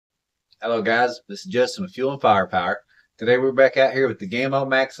Hello guys, this is Justin with Fuel and Firepower. Today we're back out here with the Gamo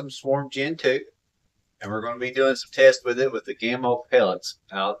Maxxim Swarm Gen 2, and we're going to be doing some tests with it with the Gamo Pellets.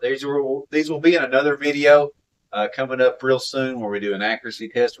 Now these will be in another video coming up real soon where we do an accuracy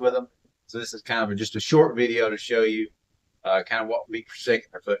test with them. So this is kind of just a short video to show you kind of what beat per second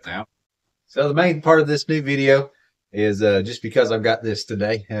they're putting out. So the main part of this new video is just because I've got this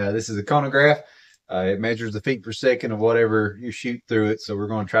today. This is a chronograph. It measures the feet per second of whatever you shoot through it. So we're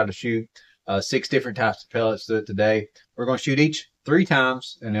going to try to shoot 6 different types of pellets through it today. We're going to shoot each 3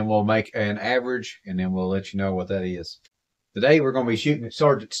 times, and then we'll make an average, and then we'll let you know what that is. Today we're going to be shooting at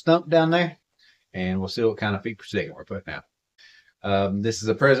Sergeant Stump down there, and we'll see what kind of feet per second we're putting out. This is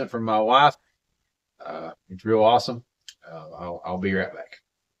a present from my wife. It's real awesome. I'll be right back.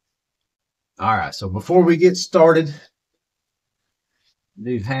 All right, so before we get started, I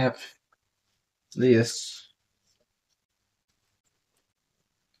do have this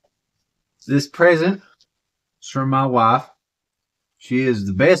present is from my wife. She is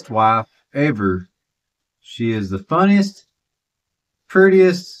the best wife ever. She is the funniest,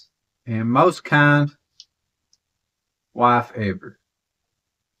 prettiest, and most kind wife ever.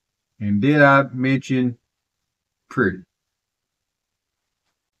 And did I mention pretty?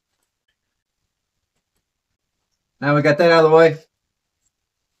 Now we got that out of the way.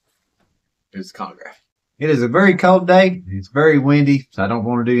 Here's the chronograph. It is a very cold day. It's very windy, so I don't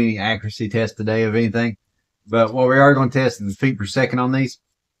want to do any accuracy test today of anything. But what we are going to test is the feet per second on these.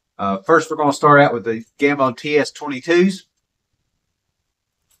 First, we're going to start out with the Gamo TS22s.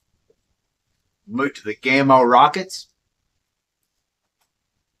 Move to the Gamo Rockets.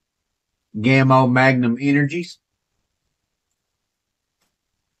 Gamo Magnum Energies.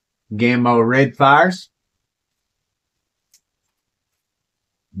 Gamo Red Fires.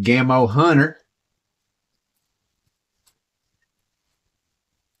 Gamo Hunter,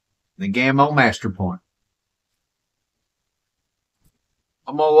 the Gamo Master Point.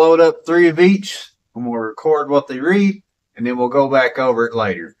 I'm going to load up 3 of each. I'm going to record what they read, and then we'll go back over it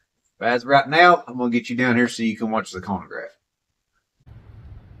later. But as of right now, I'm going to get you down here so you can watch the chronograph.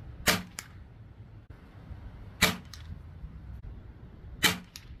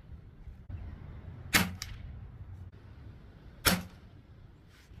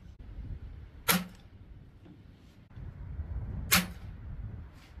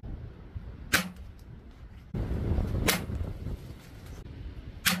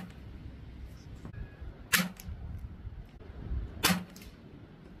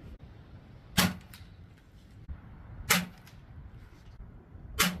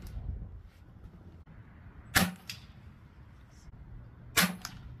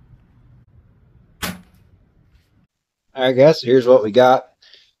 All right, guys, here's what we got.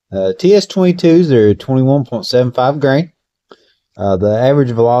 TS22s are 21.75 grain. The average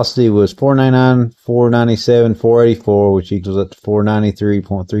velocity was 499, 497, 484, which equals up to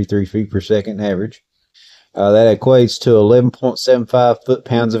 493.33 feet per second average. That equates to 11.75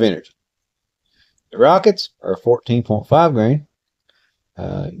 foot-pounds of energy. The rockets are 14.5 grain.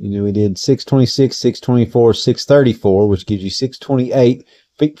 We did 626, 624, 634, which gives you 628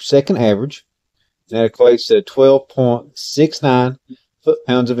 feet per second average. That equates to 12.69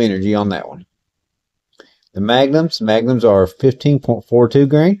 foot-pounds of energy on that one. The magnums are 15.42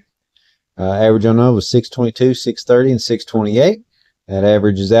 grain. Average on those was 622, 630, and 628. That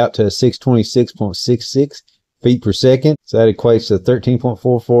averages out to 626.66 feet per second. So that equates to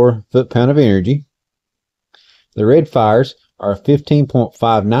 13.44 foot-pound of energy. The red fires are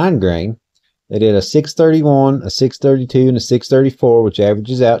 15.59 grain. They did a 631, a 632, and a 634, which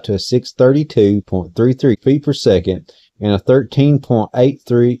averages out to a 632.33 feet per second and a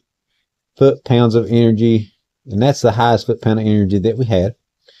 13.83 foot-pounds of energy. And that's the highest foot-pound of energy that we had.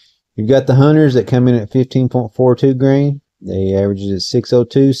 You've got the hunters that come in at 15.42 grain. They averaged at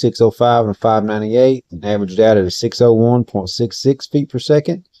 602, 605, and 598, and averaged out at a 601.66 feet per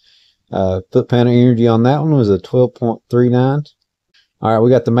second. Foot-pound of energy on that one was a 12.39. All right,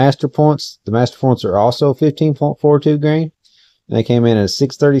 we got the master points. The master points are also 15.42 grain. And they came in at a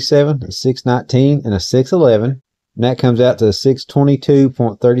 637, a 619, and a 611. And that comes out to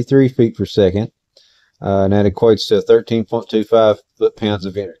 622.33 feet per second. And that equates to 13.25 foot-pounds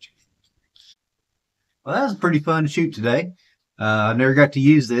of energy. Well, that was pretty fun to shoot today. I never got to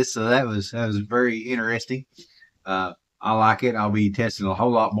use this, so that was very interesting. I like it. I'll be testing a whole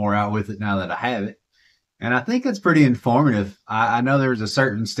lot more out with it now that I have it. And I think it's pretty informative. I know there's a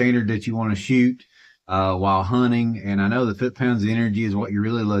certain standard that you want to shoot while hunting, and I know the foot-pounds of energy is what you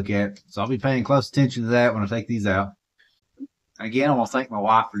really look at. So I'll be paying close attention to that when I take these out. Again, I want to thank my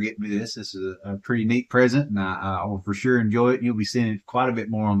wife for getting me this. This is a pretty neat present, and I will for sure enjoy it. And you'll be seeing it quite a bit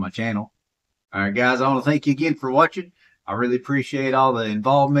more on my channel. All right, guys, I want to thank you again for watching. I really appreciate all the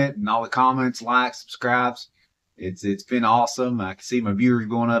involvement and all the comments, likes, subscribes. It's been awesome. I can see my viewers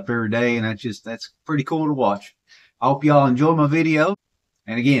going up every day, and that's pretty cool to watch. I hope y'all enjoy my video.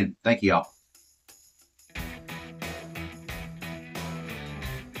 And again, thank you all.